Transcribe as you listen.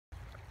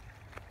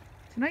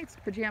Tonight's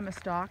pajama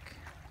stalk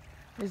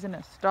isn't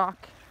a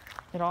stalk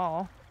at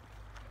all.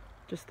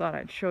 Just thought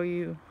I'd show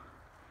you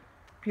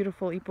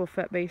beautiful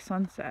Ipofet Bay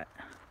sunset.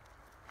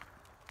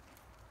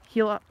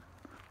 Heel up.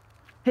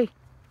 Hey,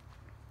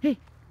 hey,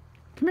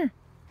 come here.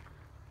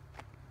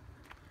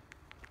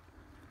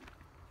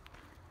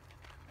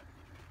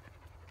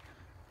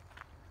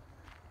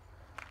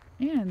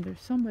 And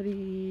there's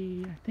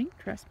somebody, I think,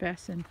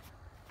 trespassing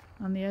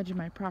on the edge of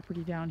my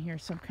property down here,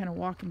 so I'm kind of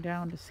walking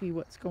down to see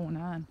what's going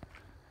on.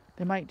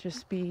 They might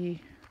just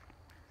be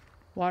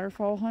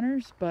waterfowl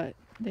hunters, but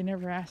they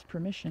never asked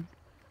permission.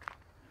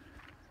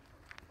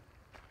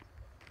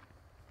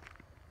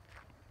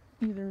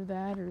 Either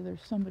that or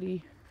there's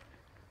somebody,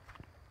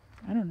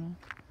 I don't know,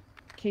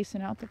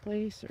 casing out the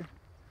place or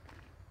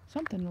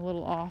something a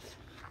little off.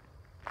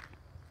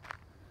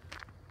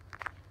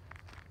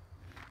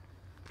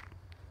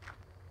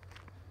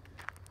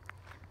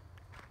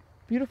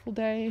 Beautiful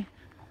day,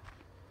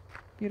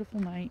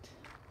 beautiful night.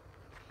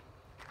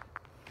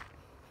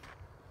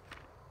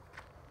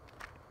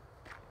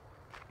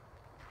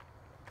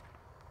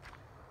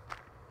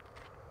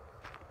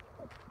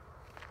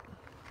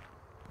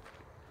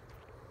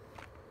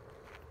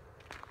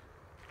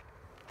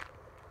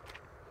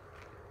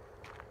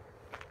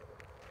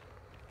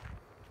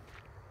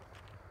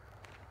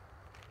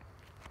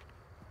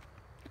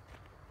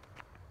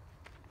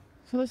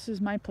 So this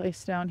is my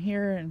place down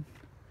here, and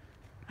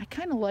I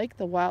kind of like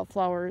the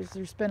wildflowers.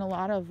 There's been a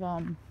lot of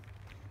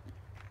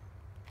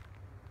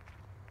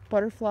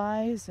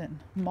butterflies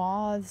and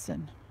moths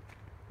and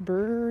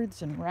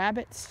birds and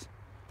rabbits.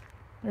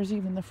 There's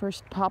even the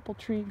first popple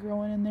tree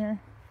growing in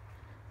there.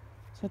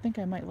 So I think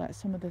I might let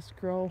some of this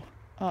grow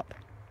up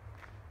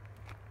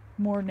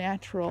more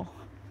natural,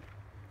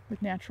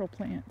 with natural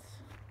plants.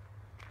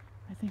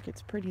 I think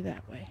it's pretty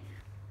that way.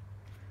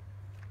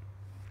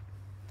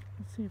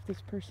 Let's see if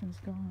this person's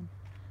gone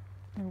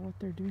or what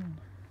they're doing.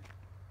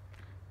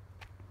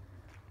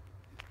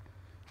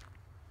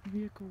 The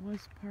vehicle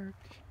was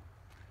parked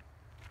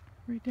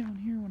right down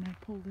here when I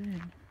pulled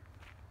in.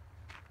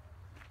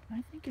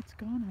 I think it's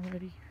gone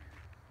already.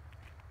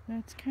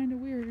 That's kind of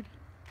weird.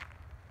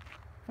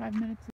 5 minutes